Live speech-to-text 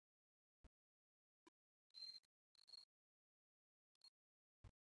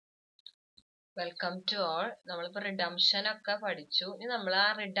Welcome to all. നമ്മളിപ്പോൾ redemption ഒക്കെ പഠിച്ചു. ഇനി നമ്മൾ ആ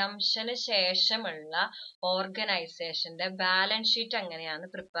റിഡംഷന് ശേഷമുള്ള ഓർഗനൈസേഷന്റെ ബാലൻസ് ഷീറ്റ് എങ്ങനെയാണ്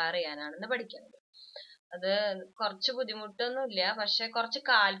പ്രിപ്പയർ ചെയ്യാനാണെന്ന് പഠിക്കുന്നത്. അത് കുറച്ച് ബുദ്ധിമുട്ടൊന്നുമില്ല, പക്ഷെ കുറച്ച്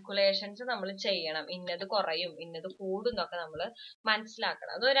കാൽക്കുലേഷൻസ് നമ്മൾ ചെയ്യണം. ഇന്നത് കുറയും ഇന്നത് കൂടും എന്നൊക്കെ നമ്മൾ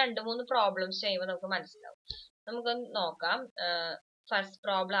മനസ്സിലാക്കണം. അത് 2-3 പ്രോബ്ലംസ് ചെയ്യുമ്പോൾ നമുക്ക് മനസ്സിലാവും. നമുക്കൊന്ന് നോക്കാം. ഫസ്റ്റ്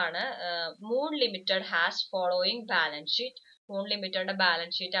പ്രോബ്ലം ആണ്. Moon limited has following balance sheet. Moon ലിമിറ്റഡിന്റെ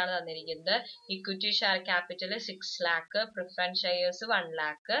ബാലൻസ് ഷീറ്റ് ആണ് തന്നിരിക്കുന്നത്. Equity share capital 6 lakh, preference shares 1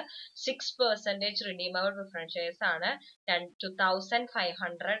 lakh, 6% redeemable preference shares ആണ്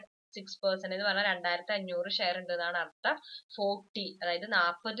 2500. 6% എന്ന് പറഞ്ഞാൽ 2500 ഷെയർ ഉണ്ട് എന്നാണ് അർത്ഥം. 40, അതായത്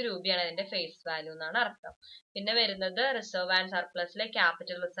 40 രൂപയാണ് അതിന്റെ ഫേസ് വാല്യൂ എന്നാണ് അർത്ഥം. പിന്നെ വരുന്നത് reserve and സർപ്ലസിലെ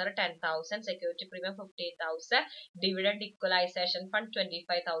capital reserve 10,000, security premium 15,000, dividend equalisation fund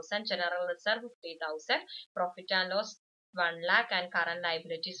 25,000, general reserve 50,000, profit and loss 1 lakh and current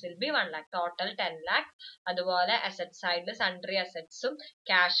liabilities will be 1 lakh. Total 10 lakh. അതുപോലെ അസറ്റ് സൈഡിൽ സൺട്രി അസറ്റ്സും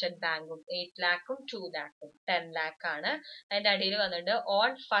ക്യാഷ് അറ്റ് ബാങ്കും 8 lakhും 2 lakhും 10 lakh ആണ്. അതിന്റെ അടിയിൽ വന്നിട്ട്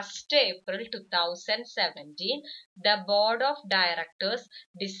on 1st April 2017 the board of directors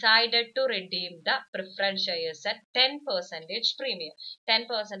decided to redeem the preference shares at 10% premium.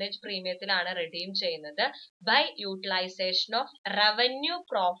 10% പ്രീമിയത്തിലാണ് redeem ചെയ്യുന്നത്. by utilization of revenue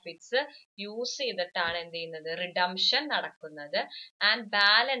profits use ചെയ്തിട്ടാണ് എന്ത് ചെയ്യുന്നത്, റിഡംഷൻ നടക്കുന്നത്. And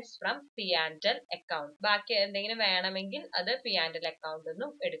balance from P&L account. ബാക്കി എന്തെങ്കിലും വേണമെങ്കിൽ അത് P&L അക്കൗണ്ട്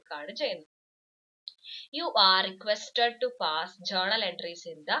നിന്നും എടുക്കുകയാണ് ചെയ്യുന്നത്. You are requested to pass journal entries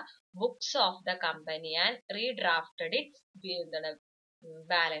in the books of the company and redrafted its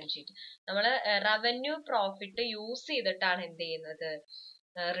balance sheet. നമ്മൾ റവന്യൂ പ്രോഫിറ്റ് യൂസ് ചെയ്തിട്ടാണ് എന്ത് ചെയ്യുന്നത്,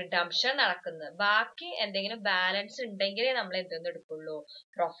 റിഡംഷൻ നടക്കുന്നത്. ബാക്കി എന്തെങ്കിലും ബാലൻസ് ഉണ്ടെങ്കിലേ നമ്മൾ എന്തെന്ന് എടുക്കുള്ളൂ,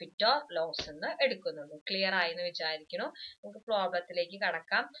 പ്രോഫിറ്റോ ലോസ് എന്ന് എടുക്കുന്നുള്ളൂ. ക്ലിയർ ആയി എന്ന് വിചാരിക്കുന്നു. നമുക്ക് പ്രോബ്ലത്തിലേക്ക്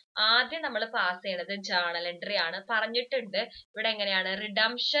കടക്കാം. ആദ്യം നമ്മൾ പാസ് ചെയ്യണത് ജേർണൽ എൻട്രി ആണ്. പറഞ്ഞിട്ടുണ്ട് ഇവിടെ എങ്ങനെയാണ്,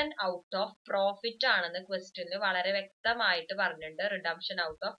 റിഡംഷൻ ഔട്ട് ഓഫ് പ്രോഫിറ്റ് ആണെന്ന് ക്വസ്റ്റ്യനിൽ വളരെ വ്യക്തമായിട്ട് പറഞ്ഞിട്ടുണ്ട്. റിഡംഷൻ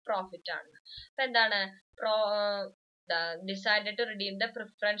ഔട്ട് ഓഫ് പ്രോഫിറ്റ് ആണെന്ന്. അപ്പൊ എന്താണ്, decided to redeem the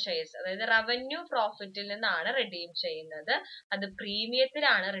preference shares, അതായത് റവന്യൂ പ്രോഫിറ്റിൽ നിന്നാണ് റിഡീം ചെയ്യുന്നത്. അത്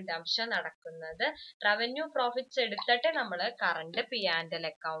പ്രീമിയത്തിലാണ് റിഡംഷൻ നടക്കുന്നത്. റവന്യൂ പ്രോഫിറ്റ്സ് എടുത്തിട്ട് നമ്മൾ കറണ്ട് P&L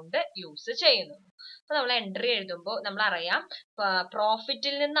അക്കൗണ്ട് യൂസ് ചെയ്യുന്നു. അപ്പൊ നമ്മൾ എൻട്രി എഴുതുമ്പോൾ നമ്മൾ അറിയാം,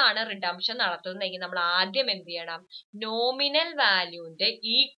 പ്രോഫിറ്റിൽ നിന്നാണ് റിഡംഷൻ നടത്തുന്നതെങ്കിൽ നമ്മൾ ആദ്യം എന്ത് ചെയ്യണം, നോമിനൽ വാല്യൂന്റെ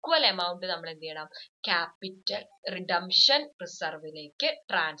ഈക്വൽ എമൗണ്ട് നമ്മൾ എന്ത് ചെയ്യണം, ക്യാപിറ്റൽ റിഡംഷൻ റിസർവിലേക്ക്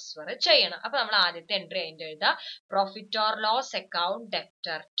ട്രാൻസ്ഫർ ചെയ്യണം. അപ്പൊ നമ്മൾ ആദ്യത്തെ എൻട്രി അതിന്റെ എഴുതാം, profit or loss account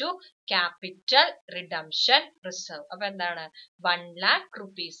debtor to capital redemption reserve. അപ്പൊ എന്താണ്, 1 lakh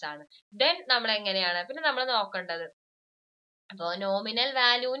rupees ആണ്. ദെൻ നമ്മൾ എങ്ങനെയാണ് പിന്നെ നമ്മൾ നോക്കേണ്ടത്, അപ്പോൾ നോമിനൽ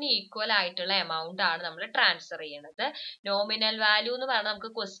വാല്യൂവിന് ഈക്വൽ ആയിട്ടുള്ള എമൗണ്ട് ആണ് നമ്മൾ ട്രാൻസ്ഫർ ചെയ്യണത്. നോമിനൽ വാല്യൂ എന്ന് പറഞ്ഞാൽ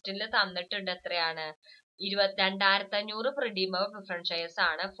നമുക്ക് ക്വസ്റ്റ്യനിൽ തന്നിട്ടുണ്ട് എത്രയാണ്, 22,500 റിഡീമബിൾ പ്രിഫറൻസ് ഷെയർസ്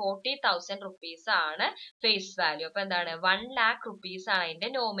ആണ്. 40,000 rupees ആണ് ഫേസ് വാല്യൂ. അപ്പൊ എന്താണ്, 1 lakh rupees ആണ് അതിന്റെ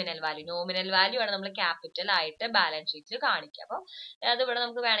നോമിനൽ വാല്യൂ. നോമിനൽ വാല്യൂ ആണ് നമ്മൾ ക്യാപിറ്റൽ ആയിട്ട് ബാലൻസ് ഷീറ്റിൽ കാണിക്കുക. അപ്പൊ അത് ഇവിടെ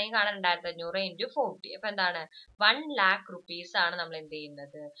നമുക്ക് വേണമെങ്കിൽ കാണാം, 2,500 into 40. അപ്പൊ എന്താണ്, 1 lakh rupees ആണ് നമ്മൾ എന്ത്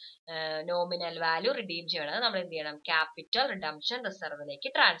ചെയ്യുന്നത്, നോമിനൽ വാല്യൂ റിഡീം ചെയ്യണത്. നമ്മൾ എന്ത് ചെയ്യണം, capital redemption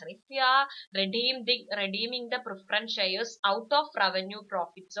റിസർവിലേക്ക് transfer. If you are redeeming the preference shares out of revenue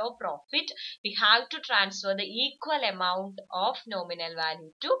profits or profit, we have to transfer the equal amount of nominal value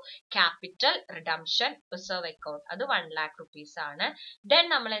to capital redemption reserve account. അത് 1 lakh rupees ആണ്. Then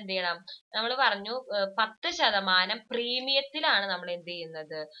നമ്മൾ എന്ത് ചെയ്യണം, നമ്മൾ പറഞ്ഞു 10% പ്രീമിയത്തിലാണ് നമ്മൾ എന്ത്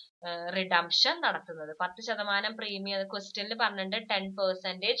ചെയ്യുന്നത്, റിഡംഷൻ നടത്തുന്നത്. 10% പ്രീമിയം ക്വസ്റ്റ്യനിൽ പറഞ്ഞിട്ടുണ്ട്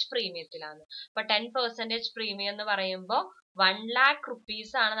 10% പ്രീമിയത്തിലാണ്. അപ്പൊ 10% പ്രീമിയം എന്ന് പറയുമ്പോൾ 1 lakh rupees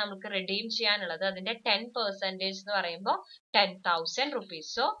ആണ് നമുക്ക് റിഡീം ചെയ്യാനുള്ളത്. അതിന്റെ 10% എന്ന് പറയുമ്പോൾ 10,000 rupees.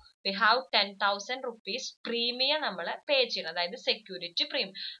 So we have 10,000 rupees premium നമ്മൾ പേ ചെയ്യണം, അതായത് സെക്യൂരിറ്റി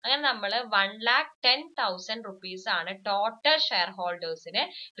പ്രീമിയം. അങ്ങനെ നമ്മൾ 1,10,000 rupees ആണ് ടോട്ടൽ ഷെയർ ഹോൾഡേഴ്സിന്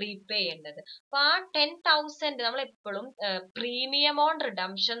റീപേ ചെയ്യേണ്ടത്. അപ്പൊ ആ 10,000 നമ്മൾ എപ്പോഴും പ്രീമിയം ഓൺ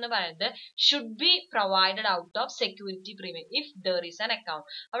റിഡംഷൻ എന്ന് പറയുന്നത് should be provided out of security premium if there is an account.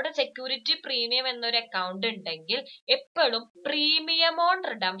 അവിടെ സെക്യൂരിറ്റി പ്രീമിയം എന്നൊരു അക്കൗണ്ട് ഉണ്ടെങ്കിൽ എപ്പോഴും പ്രീമിയം ഓൺ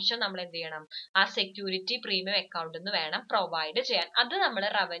റിഡംഷൻ നമ്മൾ എന്ത് ചെയ്യണം, ആ സെക്യൂരിറ്റി പ്രീമിയം അക്കൗണ്ട് നിന്ന് വേണം പ്രൊവൈഡ് ചെയ്യാൻ. അത് നമ്മൾ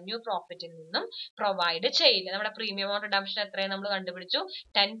റവന്യൂ പ്രോഫിറ്റിൽ നിന്നും പ്രൊവൈഡ് ചെയ്യില്ല. നമ്മുടെ പ്രീമിയം ഓൺ റിഡംഷൻ എത്രയും നമ്മൾ കണ്ടുപിടിച്ചു,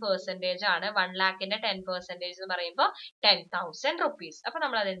 10% ആണ്. 1 lakhന്റെ 10% എന്ന് പറയുമ്പോൾ 10,000 rupees. അപ്പൊ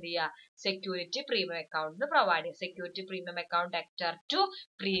നമ്മൾ അത് എന്ത് ചെയ്യുക, സെക്യൂരിറ്റി പ്രീമിയം അക്കൗണ്ട് പ്രൊവൈഡ് ചെയ്യുക. Security premium account debtor to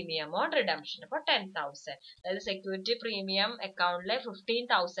premium on redemption. അപ്പൊ 10,000, അതായത് സെക്യൂരിറ്റി പ്രീമിയം അക്കൗണ്ടിൽ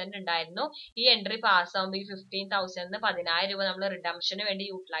 15,000 ഉണ്ടായിരുന്നു. ഈ എൻട്രി പാസ് ആകുമ്പോൾ ഈ 15,000 10,000 രൂപ നമ്മൾ റിഡംഷന് വേണ്ടി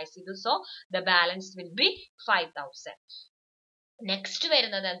യൂട്ടിലൈസ് ചെയ്തു. So the balance will be 5,000. Next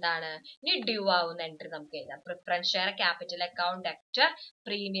വരുന്നത് എന്താണ്? ഇനി ഡ്യൂ ആവുന്ന എൻട്രി നമുക്ക് എഴുതാം. Preference share capital account ഡെക്ടർ,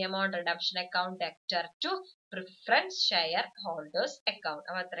 premium on redemption account ഡെക്ടർ to preference share holders account.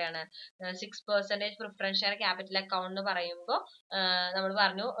 അപ്പൊ എത്രയാണ്? 6% പ്രിഫറൻസ് ഷെയർ ക്യാപിറ്റൽ അക്കൗണ്ട് എന്ന് പറയുമ്പോൾ നമ്മൾ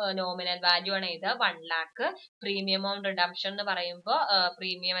പറഞ്ഞു നോമിനൽ വാല്യൂ ആണ് എഴുതുക 1 lakh. പ്രീമിയം ഓൺ റിഡംഷൻ എന്ന് പറയുമ്പോൾ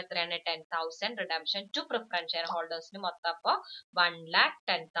പ്രീമിയം എത്രയാണ്? 10,000. റിഡംഷൻ ടു പ്രിഫറൻസ് ഷെയർ ഹോൾഡേഴ്സിന് മൊത്തം അപ്പോൾ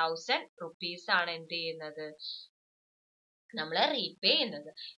 1,10,000 rupees ആണ് എന്ത് ചെയ്യുന്നത്? നമ്മൾ റീപേ ചെയ്യുന്നത്.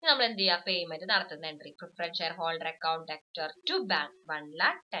 നമ്മൾ എന്ത് ചെയ്യുക? പേയ്മെന്റ് നടത്തുന്ന entry preference share holder account ഡെക്ടർ to bank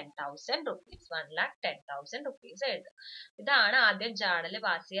 1,10,000 rupees. 1,10,000 rupees എഴുതുക. ഇതാണ് ആദ്യം ജേർണൽ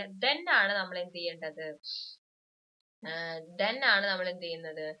പാസ് ചെയ്യുക. ദെൻ ആണ് നമ്മൾ എന്ത് ചെയ്യേണ്ടത്?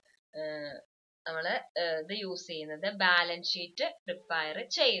 നമ്മള് ഇത് യൂസ് ചെയ്യുന്നത് ബാലൻസ് ഷീറ്റ് പ്രിപ്പയർ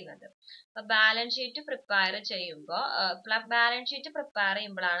ചെയ്യുന്നത്. അപ്പൊ ബാലൻസ് ഷീറ്റ് പ്രിപ്പയർ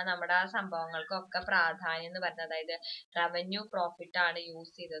ചെയ്യുമ്പോൾ നമ്മുടെ ആ സംഭവങ്ങൾക്കൊക്കെ പ്രാധാന്യം എന്ന് പറയുന്നത്, അതായത് റവന്യൂ പ്രോഫിറ്റ് ആണ്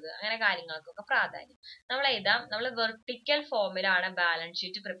യൂസ് ചെയ്തത്, അങ്ങനെ കാര്യങ്ങൾക്കൊക്കെ പ്രാധാന്യം നമ്മൾ എഴുതാം. നമ്മൾ വെർട്ടിക്കൽ ഫോമിലാണ് ബാലൻസ്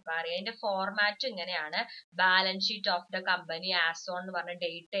ഷീറ്റ് പ്രിപ്പയർ ചെയ്യുക. അതിന്റെ ഫോർമാറ്റ് ഇങ്ങനെയാണ്: balance sheet of the company as on എന്ന് പറഞ്ഞ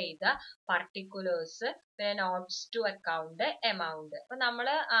ഡേറ്റ് എഴുതുക, പർട്ടിക്കുലേഴ്സ്, പിന്നെ നോട്ട്സ് ടു അക്കൗണ്ട്, എമൗണ്ട്. അപ്പൊ നമ്മൾ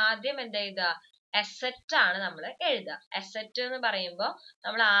ആദ്യം എന്ത് എഴുതുക? അസറ്റ് ആണ് നമ്മൾ എഴുതുക. അസറ്റ് എന്ന് പറയുമ്പോൾ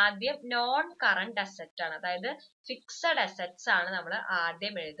നമ്മൾ ആദ്യം നോൺ കറന്റ് അസറ്റ് ആണ്, അതായത് ഫിക്സഡ് അസറ്റ്സ് ആണ് നമ്മൾ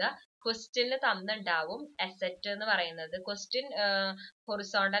ആദ്യം എഴുതുക. ക്വസ്റ്റ്യനിൽ തന്നിട്ടുണ്ടാവും അസറ്റ് എന്ന് പറയുന്നത്. ക്വസ്റ്റ്യൻ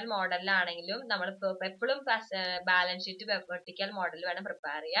ഹൊറിസോണ്ടൽ മോഡലിലാണെങ്കിലും നമ്മൾ എപ്പോഴും ബാലൻസ് ഷീറ്റ് വെർട്ടിക്കൽ മോഡൽ വേണം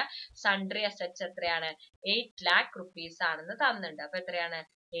പ്രിപ്പയർ ചെയ്യുക. സൺട്രി അസറ്റ്സ് എത്രയാണ്? 8 lakh rupees ആണെന്ന് തന്നിട്ടുണ്ട്. അപ്പൊ എത്രയാണ്?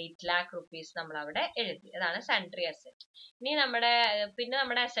 8 lakh rupees നമ്മൾ അവിടെ എഴുതി. അതാണ് സൺട്രി അസറ്റ്. ഇനി പിന്നെ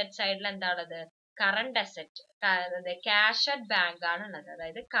നമ്മുടെ അസറ്റ് സൈഡിൽ എന്താ ഉള്ളത്? Current asset, cash at bank ആണ് ഉള്ളത്,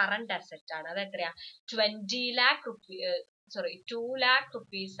 അതായത് കറന്റ് അസറ്റ് ആണ്. അത് എത്രയാ? 2 lakh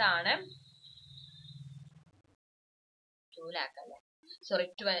rupees ആണ്. 2 lakh അല്ലേ, സോറി,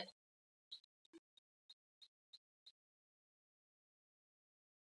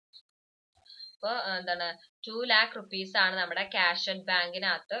 അപ്പൊ എന്താണ്? 2 lakh rupees ആണ് നമ്മുടെ ക്യാഷ് അറ്റ്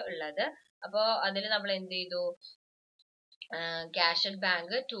ബാങ്കിനകത്ത് ഉള്ളത്. അപ്പൊ അതിൽ നമ്മൾ എന്ത് ചെയ്തു? Cash at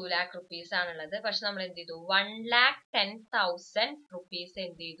bank 2 lakh rupees ആണുള്ളത്. പക്ഷെ നമ്മൾ എന്ത് ചെയ്തു? 1,10,000 rupees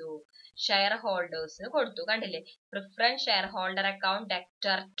എന്ത് ചെയ്തു? ഷെയർ ഹോൾഡേഴ്സിന് കൊടുത്തു. കണ്ടില്ലേ? Preference share holder account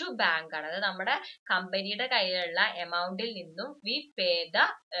ഡെക്ടർ to bank ആണ്. അത് നമ്മുടെ കമ്പനിയുടെ കയ്യിലുള്ള എമൗണ്ടിൽ നിന്നും V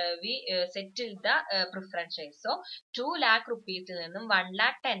settle the preference share. So 2 lakh rupees നിന്നും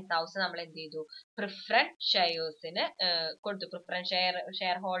 1,10,000 നമ്മൾ എന്ത് ചെയ്തു? പ്രിഫറൻസ് ഷെയർസിന് കൊടുത്തു. പ്രിഫറൻസ്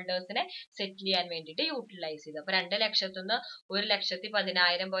ഷെയർ ഹോൾഡേഴ്സിനെ സെറ്റിൽ ചെയ്യാൻ വേണ്ടിയിട്ട് യൂട്ടിലൈസ് ചെയ്തു. അപ്പൊ 2 ലക്ഷത്തുനിന്ന്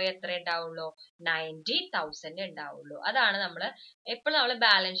 1,10,000 പോയി എത്ര ഉണ്ടാവുള്ളൂ? 90,000 ഉണ്ടാവുള്ളൂ. അതാണ് എപ്പോഴും നമ്മൾ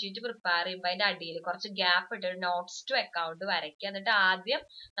ബാലൻസ് ഷീറ്റ് പ്രിപ്പയർ ചെയ്യുമ്പോൾ അതിന്റെ അടിയിൽ കുറച്ച് ഗ്യാപ്പ് ഇട്ട് നോട്ട്സ് ടു അക്കൗണ്ട് വരയ്ക്കുക. എന്നിട്ട് ആദ്യം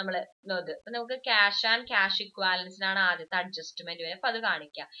നമ്മൾ നമുക്ക് ക്യാഷ് ആൻഡ് ക്യാഷ് ഇക്വാലൻസിനാണ് ആദ്യത്തെ അഡ്ജസ്റ്റ്മെന്റ് വരെ. അപ്പൊ അത്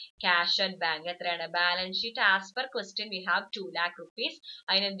കാണിക്കുക. ക്യാഷ് അറ്റ് ബാങ്ക് എത്രയാണ്? Balance sheet as per question we have 2 lakh rupees.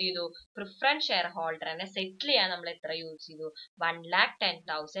 അതിനെന്ത് ചെയ്തു? പ്രിഫറൻസ് ഷെയർ ഹോൾഡറിനെ സെറ്റിൽ ചെയ്യാൻ നമ്മൾ എത്ര യൂസ് ചെയ്തു?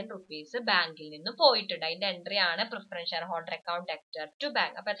 1,10,000 rupees ബാങ്കിൽ നിന്ന് പോയിട്ടുണ്ട്. അതിന്റെ എൻട്രി ആണ് preference share holder account ഡെക്ടർ to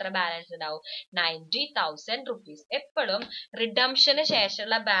bank. അപ്പൊ എത്ര ബാലൻസ് ഉണ്ടാവും? 90,000 rupees. എപ്പോഴും റിഡംഷന്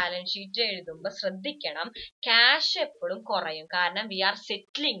ശേഷമുള്ള ബാലൻസ് ഷീറ്റ് എഴുതുമ്പോൾ ശ്രദ്ധിക്കണം, ക്യാഷ് എപ്പോഴും കുറയും. കാരണം V R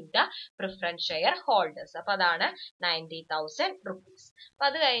settling the preference share holders. അപ്പൊ അതാണ് 90,000 rupees. അപ്പൊ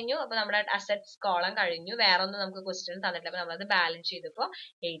അത് കഴിഞ്ഞു. അപ്പൊ നമ്മുടെ അസറ്റ്സ് കോളം കഴിഞ്ഞു. വേറെ ഒന്നും നമുക്ക് ക്വസ്റ്റ്യൻ തന്നിട്ടില്ല. അപ്പൊ നമ്മളത് ബാലൻസ് ചെയ്തപ്പോ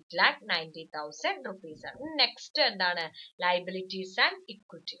 8,90,000 rupees ആണ്. നെക്സ്റ്റ് എന്താണ്? Liabilities and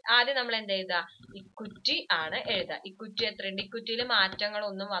equity. ആദ്യം നമ്മൾ എന്ത് എഴുതുക? ഇക്വിറ്റി ആണ് എഴുതുക. ഇക്വിറ്റി എത്രയുണ്ട്? ഇക്വിറ്റിയിൽ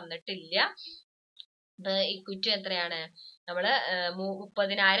മാറ്റങ്ങളൊന്നും വന്നിട്ടില്ല. ഇക്വിറ്റി എത്രയാണ്? നമ്മള്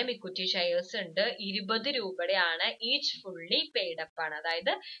 30,000 ഇക്വിറ്റി ഷെയർസ് ഉണ്ട്. 20 രൂപയുടെയാണ്. ഈച്ച് ഫുള്ളി പെയ്ഡ് അപ്പ് ആണ്.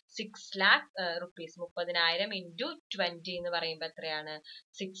 അതായത് 6 lakh rupees. 30,000 into 20 എന്ന് പറയുമ്പോൾ എത്രയാണ്?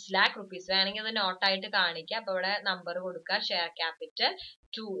 6 lakh rupees. വേണമെങ്കിൽ അത് നോട്ടായിട്ട് കാണിക്കാം. അപ്പൊ ഇവിടെ നമ്പർ കൊടുക്കുക. ഷെയർ ക്യാപിറ്റൽ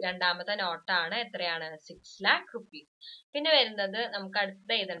 2 രണ്ടാമത്തെ നോട്ടാണ്. എത്രയാണ്? 6 lakh rupees. പിന്നെ വരുന്നത് നമുക്ക്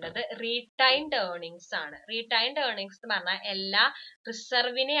അടുത്ത് എഴുതേണ്ടത് റീടൈൻഡ് ഏർണിങ്സ് ആണ്. റീടൈൻഡ് ഏർണിങ്സ് എന്ന് പറഞ്ഞാൽ എല്ലാ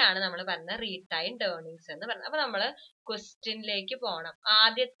റിസർവിനെയാണ് നമ്മൾ പറഞ്ഞത് റീടൈൻഡ് ഏർണിങ്സ് എന്ന് പറഞ്ഞത്. അപ്പൊ നമ്മള് ക്വസ്റ്റ്യനിലേക്ക് പോകണം.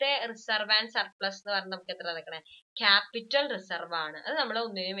 ആദ്യത്തെ റിസർവ് ആൻഡ് സർപ്ലസ് എന്ന് പറഞ്ഞാൽ നമുക്ക് എത്ര നടക്കണേ? ക്യാപിറ്റൽ റിസർവ് ആണ്. അത് നമ്മൾ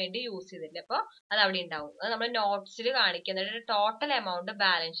ഒന്നിനു വേണ്ടി യൂസ് ചെയ്തില്ല. അപ്പൊ അത് അവിടെ ഉണ്ടാവും. അത് നമ്മൾ നോട്ട്സിൽ കാണിക്കുന്നത് ടോട്ടൽ എമൗണ്ട്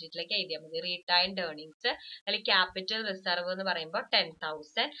ബാലൻസ് ഷീറ്റിലേക്ക് എഴുതിയാൽ മതി. റീടൈൻഡ് ഏർണിങ്സ് അല്ലെങ്കിൽ ക്യാപിറ്റൽ റിസർവ് എന്ന് പറയുമ്പോൾ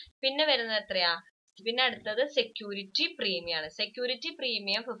 10,000. പിന്നെ വരുന്നത് എത്രയാ? പിന്നെ അടുത്തത് സെക്യൂരിറ്റി പ്രീമിയം ആണ്. സെക്യൂരിറ്റി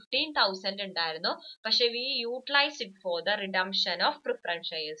പ്രീമിയം 15,000 ഉണ്ടായിരുന്നു, പക്ഷെ V utilise it for the redemption of preference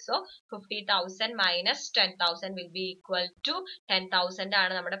shares. So 50,000 minus 10,000 will be equal to 10,000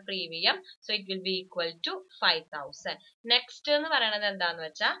 ആണ് നമ്മുടെ premium. So it will be equal to 5,000. Next എന്ന് പറയുന്നത് എന്താന്ന്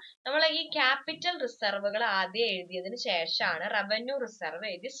വെച്ചാൽ നമ്മൾ ഈ ക്യാപിറ്റൽ റിസർവുകൾ ആദ്യം എഴുതിയതിന് ശേഷമാണ് റവന്യൂ റിസർവ്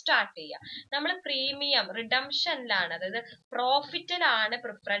എഴുതി സ്റ്റാർട്ട് ചെയ്യുക. നമ്മൾ പ്രീമിയം റിഡംഷനിലാണ്, അതായത് പ്രോഫിറ്റിലാണ്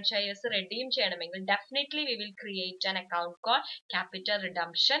പ്രിഫറൻസ് ഷെയർസ് റെഡീം ചെയ്യണമെങ്കിൽ definitely we will create an account called capital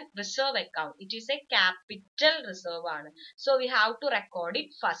redemption reserve account. It is a capital reserve ആണ്. So we have to record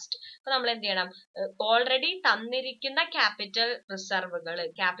it first. അപ്പോൾ നമ്മൾ എന്ത് ചെയ്യണം, ഓൾറെഡി തന്നിരിക്കുന്ന ക്യാപിറ്റൽ റിസർവുകൾ,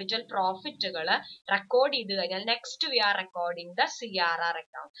 ക്യാപിറ്റൽ പ്രോഫിറ്റുകൾ റെക്കോർഡ് ചെയ്ത് കഴിഞ്ഞാൽ next we R recording the CRR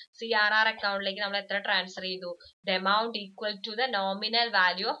account. CRR അക്കൗണ്ടിലേക്ക് നമ്മൾ എത്ര ട്രാൻസ്ഫർ ചെയ്തു? The amount equal to the nominal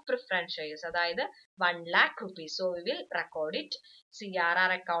value of preference shares, അതായത് 1 lakh rupees. So we will record it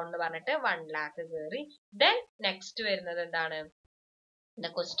CRR account എന്ന് പറഞ്ഞിട്ട് 1 lakh കയറി. Then നെക്സ്റ്റ് വരുന്നത് എന്താണ്,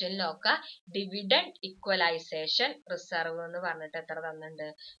 ക്വസ്റ്റ്യൻ നോക്കുക, ഡിവിഡൻഡ് ഇക്വലൈസേഷൻ റിസർവ് എന്ന് പറഞ്ഞിട്ട് എത്ര തന്നിട്ടുണ്ട്?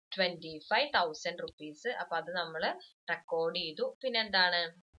 25,000 rupees. അപ്പൊ അത് നമ്മൾ റെക്കോർഡ് ചെയ്തു. പിന്നെ എന്താണ്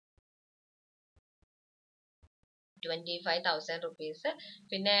 25,000 rupees.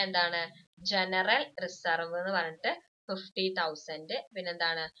 പിന്നെ എന്താണ് ജനറൽ റിസർവ് എന്ന് പറഞ്ഞിട്ട് 50,000.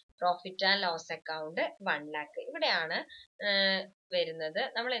 പിന്നെന്താണ് profit and loss account 1 lakh. ഇവിടെയാണ് വരുന്നത്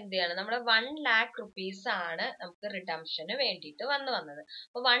നമ്മൾ എന്ത് ചെയ്യണം, നമ്മൾ 1 lakh rupees ആണ് നമുക്ക് റിഡംഷന് വേണ്ടിയിട്ട് വന്നത്.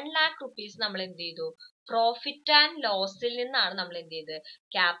 അപ്പൊ 1 lakh rupees നമ്മൾ എന്ത് ചെയ്തു, പ്രോഫിറ്റ് ആൻഡ് ലോസിൽ നിന്നാണ് നമ്മൾ എന്ത് ചെയ്ത്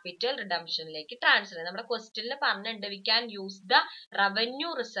ക്യാപിറ്റൽ റിഡംഷനിലേക്ക് ട്രാൻസ്ഫർ ചെയ്തത്. നമ്മുടെ ക്വസ്റ്റ്യനിൽ പറഞ്ഞിട്ടുണ്ട് we can use the revenue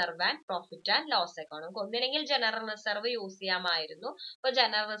reserve and profit and loss account. നമുക്ക് ഒന്നില്ലെങ്കിൽ ജനറൽ റിസർവ് യൂസ് ചെയ്യാമായിരുന്നു. അപ്പൊ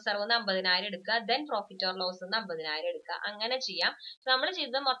ജനറൽ റിസർവ് 50,000 എടുക്കുക, ദെൻ പ്രോഫിറ്റ് ഓർ ലോസ് 50,000 എടുക്കുക, അങ്ങനെ ചെയ്യാം. നമ്മൾ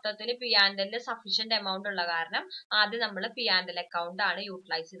ചെയ്തത് മൊത്തത്തിൽ P&L സഫീഷ്യന്റ് എമൗണ്ട് ഉള്ള കാരണം ആദ്യം നമ്മൾ P&L അക്കൗണ്ട് ആണ്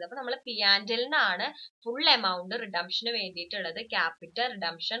യൂട്ടിലൈസ് ചെയ്തത്. അപ്പൊ നമ്മൾ P&L നിന്നാണ് full amount റിഡംഷന് വേണ്ടിയിട്ടുള്ളത് capital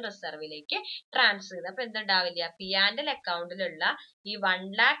redemption റിസർവിലേക്ക് transfer ചെയ്തത്. അപ്പൊ എന്തുണ്ടാവില്ല, P&L അക്കൗണ്ടിലുള്ള ഈ 1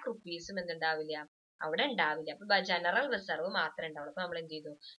 lakh rupees എന്തുണ്ടാവില്ല, അവിടെ ഉണ്ടാവില്ല. അപ്പൊ ജനറൽ റിസർവ് മാത്രമേ ഉണ്ടാവുള്ളൂ. അപ്പൊ നമ്മൾ എന്ത്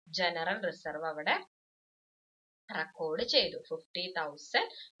ചെയ്തു, ജനറൽ റിസർവ് അവിടെ റെക്കോർഡ് ചെയ്തു 50,000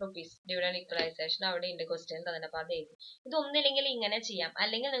 rupees. ഡിവിഡൻഡ് ഇക്വലൈസേഷൻ അവിടെ ഉണ്ട് ക്വസ്റ്റ്യൻ തന്നെ. അപ്പൊ അത് എഴുതി. ഇതൊന്നില്ലെങ്കിൽ ഇങ്ങനെ ചെയ്യാം,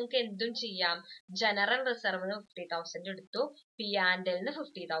 അല്ലെങ്കിൽ നിങ്ങൾക്ക് എന്തും ചെയ്യാം. ജനറൽ റിസർവിന് 50,000 എടുത്തു, P&L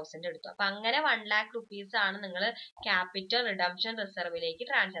 50,000 എടുത്തു. അപ്പൊ അങ്ങനെ 1 lakh rupees ആണ് നിങ്ങൾ ക്യാപിറ്റൽ റിഡംഷൻ റിസർവിലേക്ക്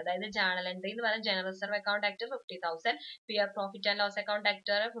ട്രാൻസ്ഫർ, അതായത് ജേണൽ എൻട്രി എന്ന് പറയുന്നത് general reserve account actor 50,000, profit and loss account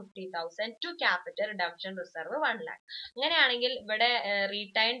actor 50,000 to capital redemption reserve 1 lakh. അങ്ങനെയാണെങ്കിൽ ഇവിടെ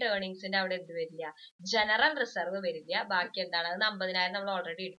റീടൈൻഡ് ഏർണിംഗ്സിന്റെ അവിടെ എന്ത് വരില്ല, ജനറൽ റിസർവ് വരില്ല. ബാക്കി എന്താണ്, അത് 50,000 നമ്മൾ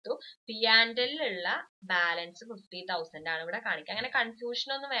ഓൾറെഡി എടുത്തു. P&L ഉള്ള ബാലൻസ് 50,000 ആണ് ഇവിടെ കാണിക്കുക. അങ്ങനെ കൺഫ്യൂഷൻ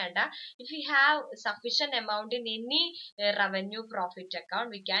ഒന്നും വേണ്ട. If you have sufficient amount in any revenue profit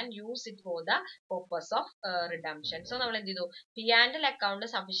account we can use it for the purpose of redemption. So നമ്മൾ എന്ത് ചെയ്തു, P&L അക്കൗണ്ട്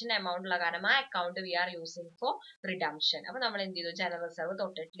സഫീഷ്യന്റ് എമൗണ്ട് ഉള്ള കാരണം ആ account V are using four redemption. അപ്പൊ നമ്മൾ എന്ത് ചെയ്തു, ജനറൽ റിസർവ്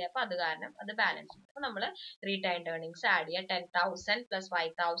തൊട്ടിട്ടില്ല, അപ്പൊ അത് കാരണം അത് ബാലൻസ്. അപ്പൊ നമ്മൾ റീടൈൻഡ് ഏർണിംഗ്സ് ആഡ് ചെയ്യുക. 10,000 plus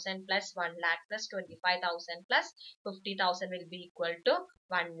 5,000 plus 1 lakh plus 25,000 plus 50,000 will be equal to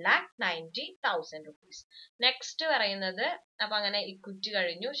 1,90,000 rupees. Next പറയുന്നത്, അപ്പൊ അങ്ങനെ ഇക്വിറ്റി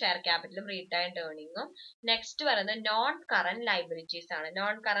കഴിഞ്ഞു, ഷെയർ ക്യാപിറ്റലും റീടൈൻഡ് ഏർണിംഗും. നെക്സ്റ്റ് പറയുന്നത് നോൺ കറന്റ് ലൈബിലിറ്റീസ് ആണ്.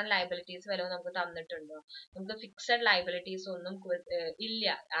 നോൺ കറന്റ് ലൈബിലിറ്റീസ് വല്ലതും നമുക്ക് തന്നിട്ടുണ്ടോ? നമുക്ക് ഫിക്സഡ് ലൈബിലിറ്റീസ് ഒന്നും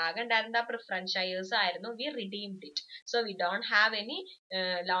ഇല്ല. ആകെ ഉണ്ടായിരുന്ന പ്രിഫറൻസ് ഷെയർസ് ആയിരുന്നു. V redeemed it. So we don't have any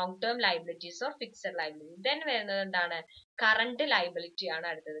long term liabilities or fixed liability. Then വരുന്നത് എന്താണ്, കറന്റ് ലൈബിലിറ്റി ആണ്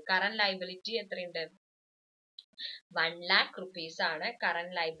അടുത്തത്. കറന്റ് ലൈബിലിറ്റി എത്രയുണ്ട്, 1 lakh rupees ആണ്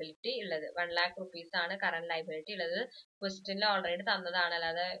കറന്റ് ലൈബിലിറ്റി ഉള്ളത്. 1 lakh rupees ആണ് കറന്റ് ലൈബിലിറ്റി ഉള്ളത്. ക്വസ്റ്റ്യനിൽ ഓൾറെഡി തന്നതാണ്,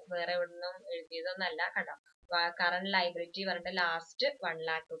 അല്ലാതെ വേറെ എവിടുന്നും എഴുതിയതൊന്നല്ല. കണ്ടോ, കറന്റ് ലൈബിലിറ്റി പറഞ്ഞിട്ട് ലാസ്റ്റ് 1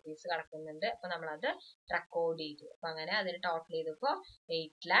 lakh rupees കിടക്കുന്നുണ്ട്. അപ്പൊ നമ്മളത് റെക്കോർഡ് ചെയ്തു. അപ്പൊ അങ്ങനെ അതിന് ടോട്ടൽ ചെയ്തപ്പോ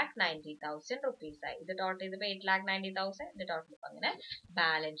 8,90,000 rupees ആയി. ഇത് ടോട്ടൽ ചെയ്തപ്പോ 8,90,000, ഇത് ടോട്ടൽ ചെയ്തപ്പോ അങ്ങനെ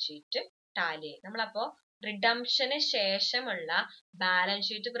ബാലൻസ് ഷീറ്റ് ടാലി ആയി. നമ്മളപ്പോ റിഡംഷന് ശേഷമുള്ള ബാലൻസ്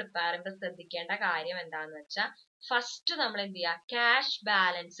ഷീറ്റ് പ്രിപ്പയർ ചെയ്യുമ്പോൾ ശ്രദ്ധിക്കേണ്ട കാര്യം എന്താണെന്ന് വെച്ചാൽ, ഫസ്റ്റ് നമ്മൾ എന്ത് ചെയ്യുക, ക്യാഷ്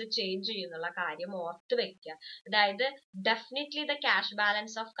ബാലൻസ് ചേഞ്ച് ചെയ്യുന്നുള്ള കാര്യം ഓർത്ത് വെക്കുക. അതായത് definitely the cash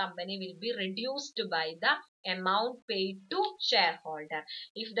balance of company will be reduced by the amount paid to shareholder.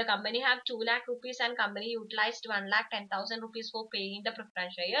 If the company have 2 lakh rupees and company utilized 1,10,000 rupees for paying the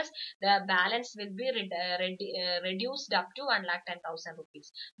preference shares, the balance will be reduced up to 1,10,000 rupees.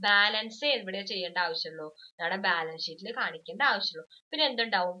 Balance എവിടെ ചെയ്യേണ്ട ആവശ്യമുള്ളൂ, നമ്മുടെ balance ഷീറ്റിൽ കാണിക്കേണ്ട ആവശ്യമുള്ളൂ. പിന്നെ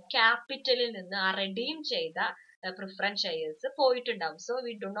എന്തുണ്ടാവും, ക്യാപിറ്റലിൽ നിന്ന് ആ റെഡീം ചെയ്ത preference shares പോയിട്ടുണ്ടാവും. So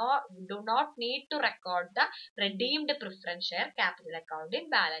we do not need to record the redeemed preference share capital account in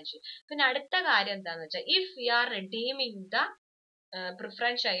balance sheet. പിന്നെ അടുത്ത കാര്യം എന്താണെന്ന് വെച്ചാൽ, if we are redeeming the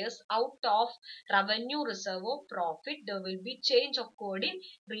preference shares out of revenue reserve or profit, there will be change occurred in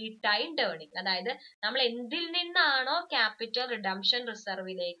retained earning. അതായത് നമ്മൾ എന്തിൽ നിന്നാണോ capital redemption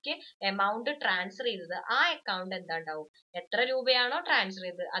റിസർവിലേക്ക് amount transfer ചെയ്തത് ആ അക്കൗണ്ട് എന്താ ഉണ്ടാവും, എത്ര രൂപയാണോ ട്രാൻസ്ഫർ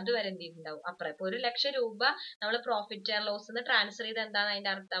ചെയ്തത് അതുവരെ എന്ത് ചെയ്തിട്ടുണ്ടാവും അപ്പുറം. ഇപ്പൊ 1 ലക്ഷം രൂപ നമ്മൾ പ്രോഫിറ്റ് ആൻഡ് ലോസ് ട്രാൻസ്ഫർ ചെയ്ത് എന്താണ്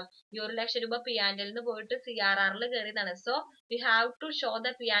അതിന്റെ അർത്ഥം, ഈ 1 ലക്ഷം രൂപ P&L നിന്ന് പോയിട്ട് CRR കയറിയതാണ്. So we have to show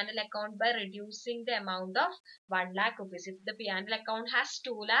the P&L account by reducing the amount of 1 lakh rupees. If the P&L account has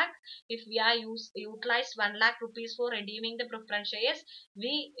 2 lakh, if we are utilized 1 lakh rupees for redeeming the preference shares,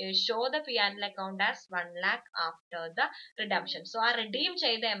 we show the P&L account as 1 lakh after the redemption. So ആ redeem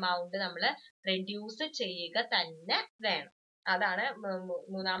ചെയ്ത amount നമ്മൾ reduce ചെയ്യുക തന്നെ വേണം. അതാണ്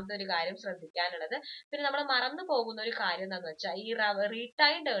മൂന്നാമത്തെ ഒരു കാര്യം ശ്രദ്ധിക്കാനുള്ളത്. പിന്നെ നമ്മൾ മറന്നു പോകുന്ന ഒരു കാര്യം എന്താന്ന് വെച്ചാൽ ഈ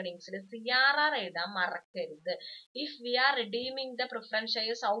റീറ്റൈൻഡ് ഏർണിംഗ്സിൽ CRR എഴുതാൻ മറക്കരുത്. If we R redeeming the preference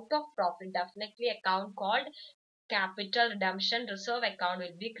shares out of profit, definitely account called capital redemption reserve account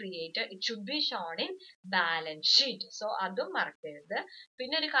will be created. It should be shown in balance sheet. So അതും മറക്കരുത്.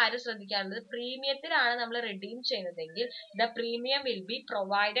 പിന്നെ ഒരു കാര്യം ശ്രദ്ധിക്കാനുള്ളത്, പ്രീമിയത്തിലാണ് നമ്മൾ റിഡീം ചെയ്യുന്നതെങ്കിൽ the premium will be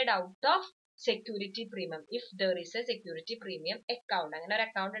provided out of security premium if there is a security premium account. അങ്ങനെ ഒരു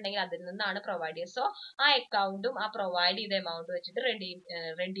account ഉണ്ടെങ്കിൽ അതിൽ നിന്നാണ് പ്രൊവൈഡ് ചെയ്യുക. സോ ആ അക്കൗണ്ടും ആ പ്രൊവൈഡ് ചെയ്ത എമൗണ്ട് വെച്ചിട്ട്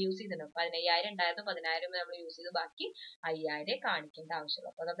റെഡ്യൂസ് ചെയ്തിട്ടുണ്ട്. 15,000 ഉണ്ടായിരുന്നു, 10,000 നമ്മൾ യൂസ് ചെയ്ത് ബാക്കി 5,000 കാണിക്കേണ്ട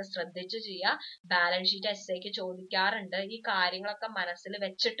ആവശ്യമുള്ളൂ. അപ്പൊ അതൊക്കെ ശ്രദ്ധിച്ച് ചെയ്യുക. ബാലൻസ് ഷീറ്റ് SIക്ക് ചോദിക്കാറുണ്ട്. ഈ കാര്യങ്ങളൊക്കെ മനസ്സിൽ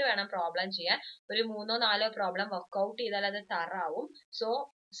വെച്ചിട്ട് വേണം പ്രോബ്ലം ചെയ്യാൻ. ഒരു 3-4 പ്രോബ്ലം വർക്ക്ഔട്ട് ചെയ്താൽ അത് തറാവും. സോ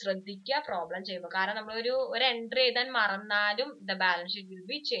ശ്രദ്ധിക്കുക പ്രോബ്ലം ചെയ്യുമ്പോൾ. കാരണം നമ്മൾ ഒരു എൻട്രി എഴുതാൻ മറന്നാലും the balance sheet will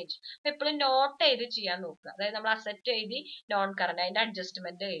be change. അപ്പൊ എപ്പോഴും നോട്ട് എഴുതി ചെയ്യാൻ നോക്കുക. അതായത് നമ്മൾ അസറ്റ് എഴുതി നോൺ കറന്റ് അതിന്റെ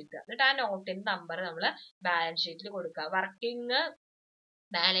അഡ്ജസ്റ്റ്മെന്റ് എഴുതുക. എന്നിട്ട് ആ നോട്ടിന്റെ നമ്പർ നമ്മൾ ബാലൻസ് ഷീറ്റിൽ കൊടുക്കുക. വർക്കിംഗ്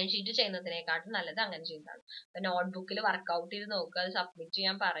ബാലൻസ് ഷീറ്റ് ചെയ്യുന്നതിനെക്കാട്ടും നല്ലത് അങ്ങനെ ചെയ്യുന്നതാണ്. അപ്പൊ നോട്ട്ബുക്കിൽ വർക്ക്ഔട്ട് ചെയ്ത് നോക്കുക, അത് സബ്മിറ്റ്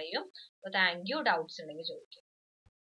ചെയ്യാൻ പറയും. അപ്പൊ താങ്ക് യു. ഡൗട്ട്സ് ഉണ്ടെങ്കിൽ ചോദിക്കുക.